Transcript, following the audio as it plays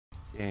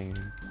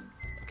game.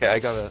 Okay, I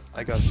got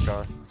a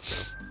star.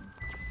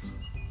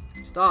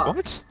 Stop.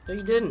 What? No,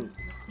 you didn't.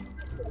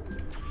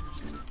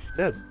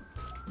 Did.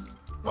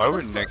 Why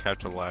would Nick have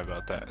to lie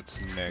about that? It's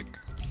Nick.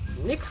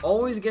 Nick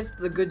always gets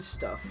the good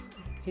stuff.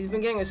 He's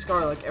been getting a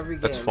scar like every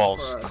game. That's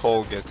false. For us.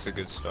 Cole gets the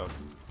good stuff.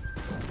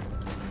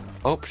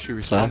 Oh, she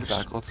responded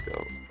Facts. back. Let's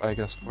go. I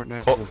guess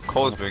Fortnite.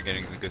 Cole's been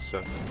getting the good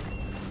stuff.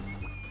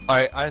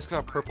 I just got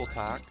a purple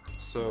TAC,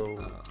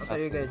 so. I thought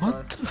you were gonna that's tell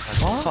What us. the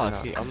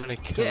fuck? Yeah. I'm gonna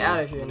kill Get you. out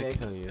of here, I'm gonna Nick.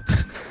 kill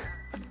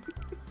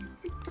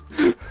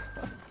you.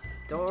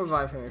 Don't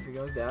revive him if he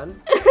goes down.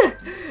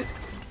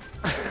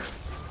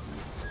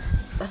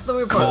 That's the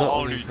weird Cole part. the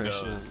Oh, only he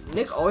person. does.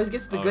 Nick always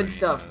gets the Oh, good he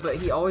stuff, does. but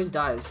he always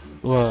dies.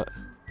 What?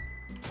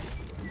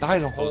 Die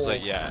in a I was hole.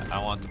 like, yeah,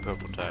 I want the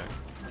purple tag.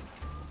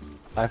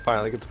 I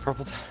finally get the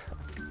purple TAC.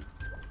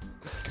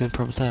 Give me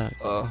purple tag.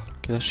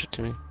 Give that shit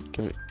to me.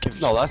 Give it.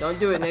 No, that's. Don't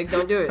do it, Nick.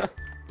 Don't do it.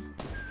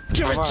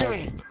 Give Come it to on.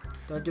 me.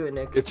 Don't do it,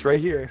 Nick. It's right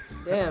here.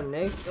 Damn,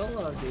 Nick. Don't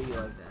let him do you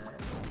like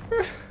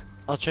that.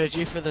 I'll trade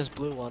you for this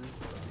blue one.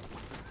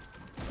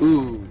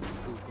 Ooh.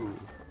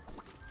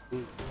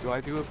 Do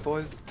I do it,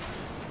 boys?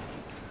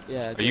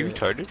 Yeah. Are you it.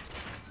 retarded?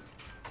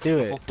 Do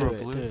Well, it. for Do a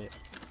it. blue. Do it.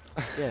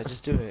 Yeah,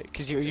 just do it.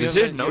 Cause you. Is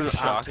haven't- there no you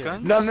have to.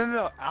 shotgun?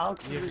 No.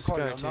 Alex You is have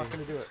recording. I'm to not scratch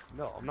gonna do it.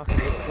 No, I'm not gonna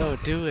do it. No,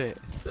 do it.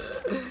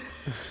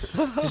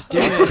 Just do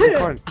Alex is it.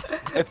 recording.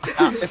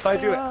 If I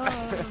do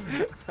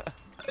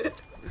it.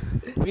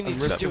 We need I'm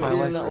to just do risking it. my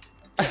Get life.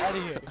 out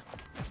of here.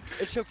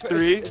 It's your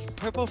Three. It's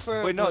purple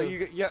for. Wait, no,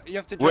 blue. you have to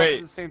drop it Wait.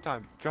 at the same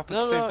time. Drop it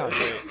No, at the no,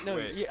 same time. no.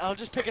 Wait. I'll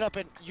just pick it up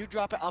and you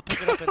drop it. I'll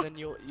pick it up and then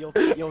you'll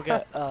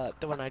get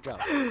the one I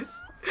drop.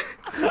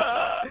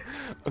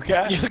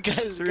 Okay. You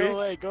guys Three, go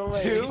away. Go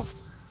away. 2,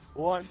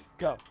 1,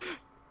 go.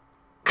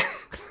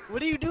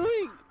 What are you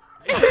doing?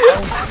 You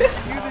I'll the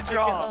pick it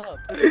drop. up.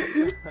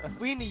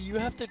 Weenie, you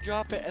have to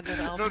drop it and then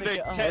I'll No, pick Nick,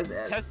 it up.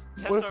 test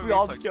What if our we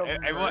all reflex. just kill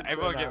him Everyone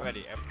right get now?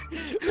 ready.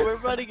 We're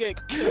about to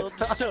get killed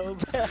so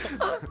bad.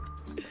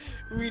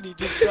 Weenie,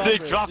 just drop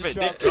Nick, it. drop just it.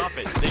 Nick, drop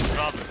it. Nick,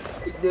 drop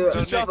it. Dude,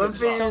 Just drop my it.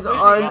 finger's Don't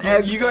on waste it.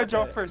 X. You gotta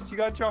drop first. You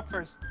gotta drop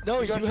first. No,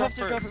 You you gotta have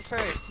drop to drop it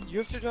first. You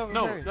have to drop it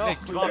No, first. No. Nick,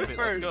 drop you it. Let's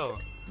first. go.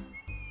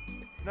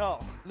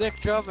 No.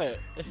 Nick, drop it.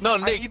 No, I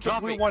Nick, need the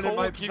drop blue it. one in Cole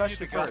my will give you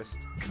the possession gun.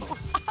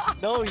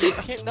 first. No, you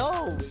can't.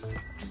 No.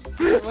 It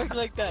doesn't work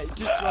like that.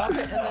 You just drop it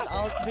and then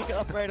I'll pick it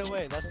up right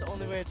away. That's the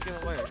only way it's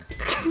gonna work.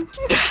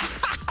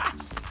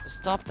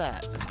 Stop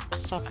that.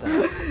 Stop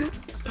that.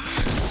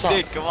 Stop.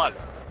 Nick, come on.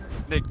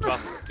 Nick, drop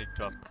it. Nick,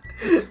 drop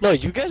it. No,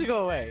 you guys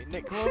go away.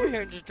 Nick, come over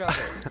here and just drop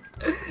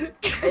it.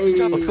 Hey,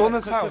 Let's go in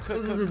this house.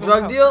 this is a Go in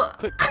drug the deal?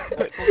 Quick, house.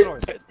 quick. Close the door.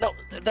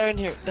 No, they're in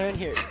here. They're in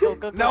here. Go,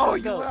 go, go. No, go,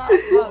 you go. laugh.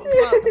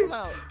 Come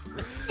out.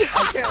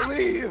 I can't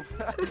leave.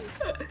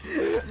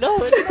 No,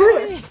 it's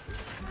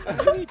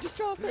not me. Wait, just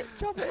drop it.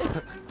 Drop it.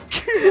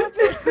 Drop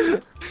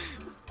it.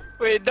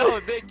 Wait, no,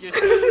 Nick, you're.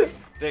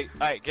 Nick,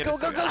 alright, get Go, us.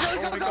 go, go, go, Oh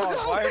go, my go, god,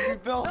 go. why are we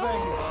building?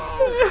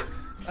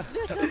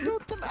 Nick, I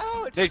broke them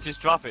out. Nick, just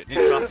drop it. Nick,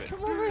 drop it.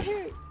 Come over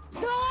here.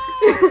 No.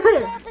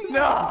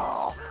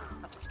 No!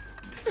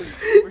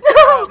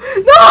 No!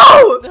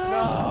 No!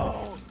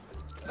 No!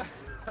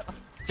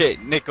 Okay,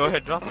 Nick, go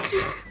ahead, drop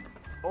it.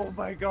 Oh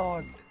my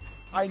god.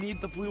 I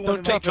need the blue one Don't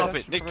in Nick, my drop it.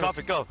 possession Nick, drop it.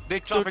 first. Go.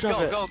 Nick, drop it. Don't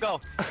Go, drop go,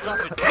 go. Drop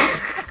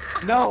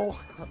it. No!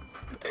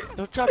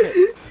 Don't drop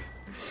it.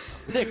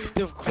 Nick,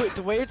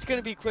 the way it's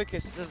gonna be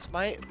quickest is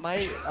my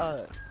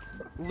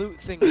loot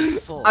thing is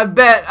full. I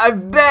bet.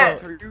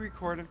 Are you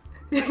recording?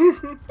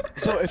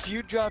 So if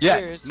you drop Yeah.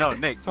 yours, No,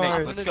 Nick, Sorry. I'm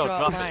Nick, let's gonna go. drop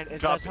Drop mine, it. and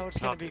Drop that's how it. it's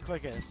gonna Drop be it.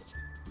 quickest.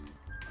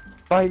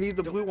 I need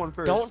the blue one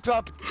first. Don't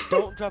drop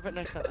it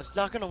next time. It's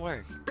not gonna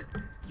work.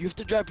 You have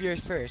to drop yours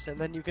first, and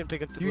then you can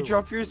pick up the blue You one.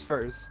 drop yours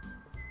first.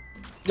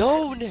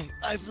 No, Nick.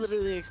 I've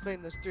literally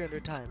explained this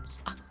 300 times.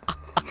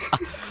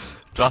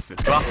 Drop it.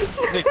 Drop it.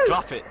 Nick,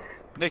 drop it.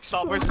 Nick,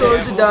 stop We're wasting going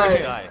ammo. to We're die.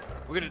 gonna die.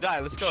 We're gonna die.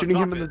 Let's go. Shooting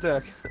drop him in the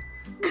it. deck.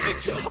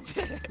 Nick, drop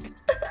it.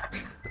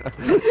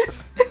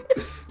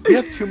 We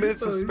have 2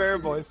 minutes to spare,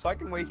 boys, so I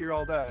can wait here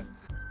all day.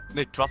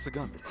 Nick, drop the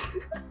gun.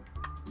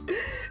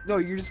 No,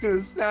 you're just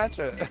gonna snatch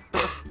it.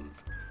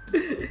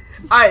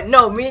 Alright,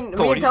 no, me and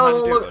Cole, what are you Tyler trying to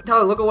won't do, look. bud?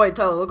 Tyler, look away.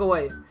 Tyler, look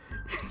away.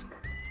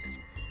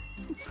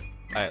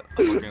 Alright,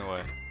 I'm looking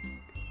away.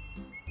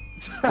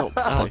 No, I'm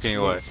Alex, looking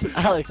away. move.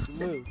 Alex,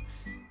 move.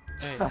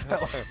 Hey, no.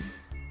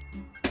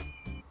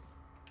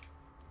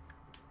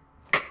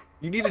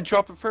 You need to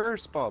drop it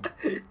first, Bob.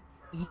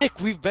 Nick,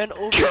 we've been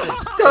over this.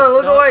 It's Tyler,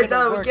 look not away. gonna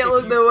Tyler, we work can't if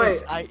look you- that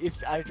way. If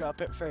I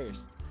drop it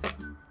first.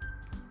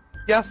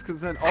 Yes, because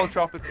then I'll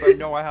drop it because I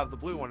know I have the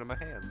blue one in my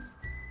hands.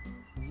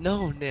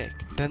 No, Nick.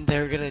 Then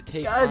they're gonna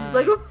take. God, it's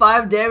like mine. a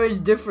 5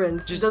 damage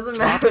difference. Just it doesn't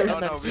drop matter. it No,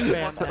 and no, then we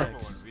just want spam the purple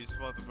X. one. We just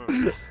want the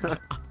purple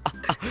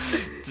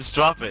one. Just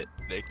drop it.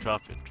 Nick,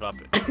 drop it. Drop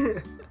it.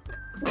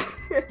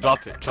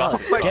 Drop it.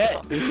 Drop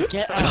Alex, it.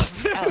 get out.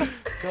 Alex,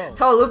 go.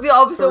 Tyler, look the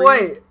opposite 3,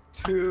 way.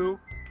 2,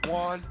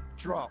 1,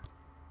 drop.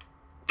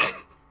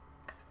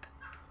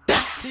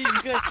 See,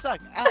 you guys suck.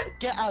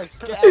 Get Alex.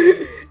 Get out of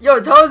here. Yo,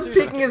 Tyler's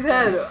peeking his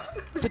head.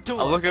 The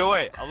door. I'm looking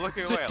away. I'm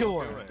looking away. The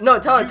door. I'm looking away. No,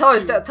 Tyler,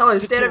 stand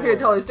up here.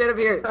 door. Tyler, stand up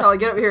here. Tyler,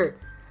 get up here.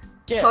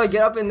 Get. Tyler,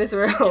 get up in this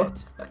room. Alright,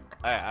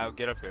 I'll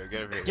get up here.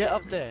 Get up here. Get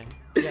up there.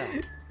 Yeah.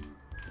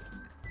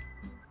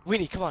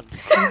 Weenie, come on. Move!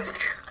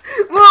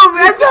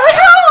 I'm trying to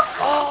help!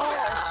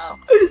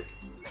 Oh!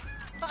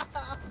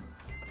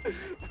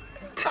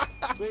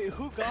 Wait,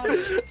 who got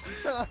it?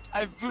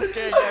 I'm boot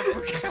gang. I'm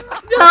boot gang.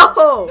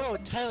 No! No,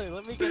 Tyler,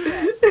 let me get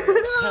that.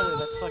 Tyler,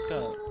 that's fucked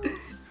up.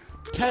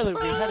 Tyler,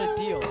 we had a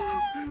deal.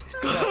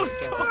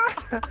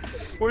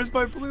 Where's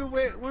my blue?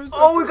 Wait, where's my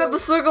Oh, we blue? got the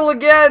circle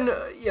again!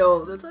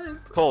 Yo, that's it.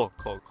 Cole.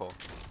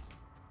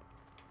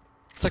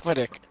 Suck my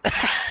dick.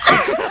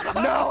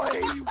 No, I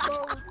hate you both.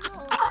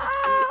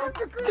 No.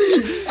 It's a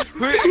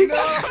great.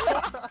 No.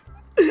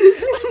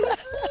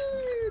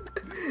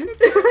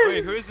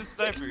 Wait, who is the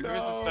sniper? Who is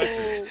the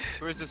sniper?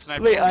 Who is the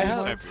sniper? Wait, Who I is the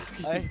have.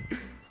 sniper? I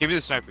Give me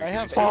the sniper.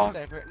 have a Give me the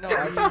sniper. No,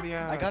 In the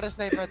I got a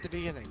sniper at the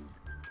beginning.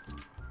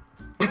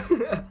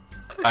 sniper.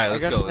 Alright,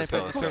 let's I got go. a Let's sniper go.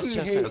 at Let's the go. first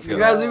chest. hate Let's You go.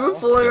 guys, we've been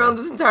fooling around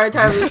this entire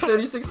time. There's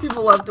 36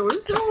 people left. We're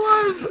still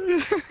alive.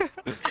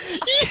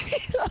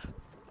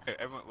 Okay,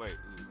 everyone, wait.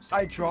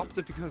 I dropped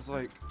it because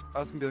like I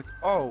was gonna be like,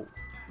 oh.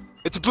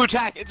 It's a blue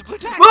tack. It's a blue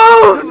tack.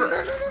 Move!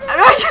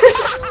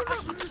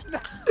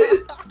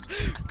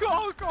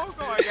 Go!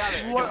 I got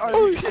it. What are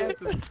the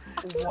chances?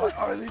 What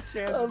are the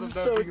chances I'm of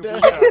that so being a blue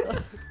dead.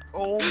 tag?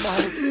 Oh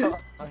my god.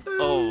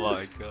 Oh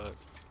my god.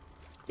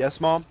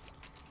 Yes, mom.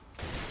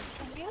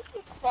 You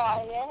keep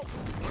quiet.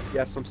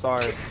 Yes, I'm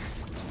sorry.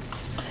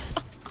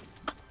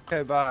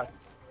 Okay, bye.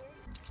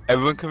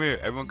 Everyone come here.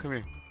 Everyone come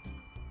here.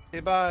 Okay,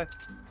 bye.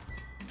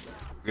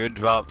 Good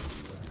drop.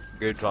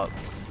 Good drop.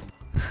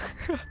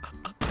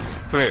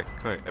 Come here.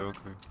 Everyone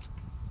come here.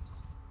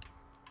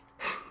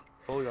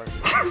 Hold on.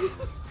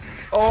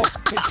 Oh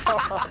my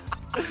god.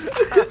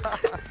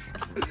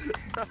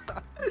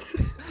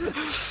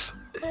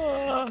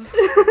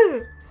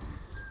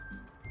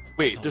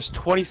 Wait, there's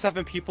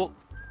 27 people.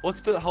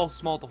 Look at how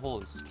small the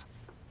hole is.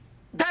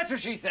 That's what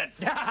she said.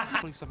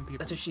 27 people.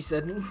 That's what she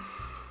said.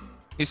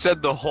 He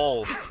said the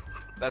hole.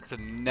 That's a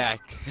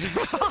neck.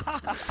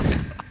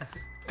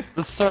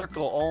 The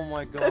circle. Oh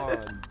my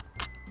god.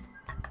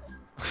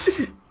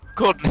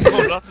 Go,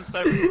 not the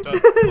sniper. Go,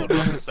 not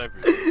the sniper.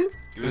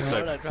 Give me the Why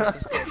would I sniper. drop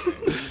the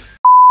sniper?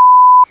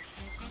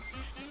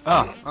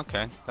 Oh,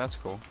 okay. That's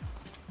cool.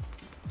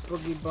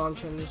 Boogie bomb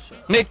turn this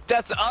shot. Nick,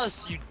 that's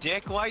us, you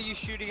dick. Why are you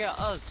shooting at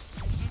us?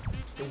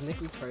 Is Nick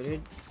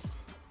retarded?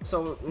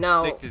 So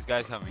now Nick, this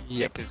guy's coming. Yep.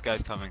 Nick, this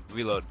guy's coming.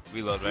 Reload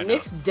right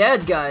Nick's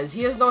dead, guys.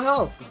 He has no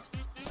health.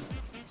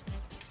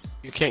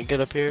 You can't get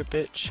up here,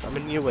 bitch. I'm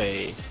in your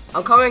way.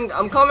 I'm coming.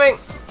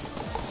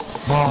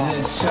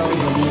 Let's show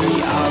you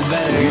we are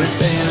better. We're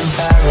staying in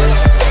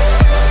Paris.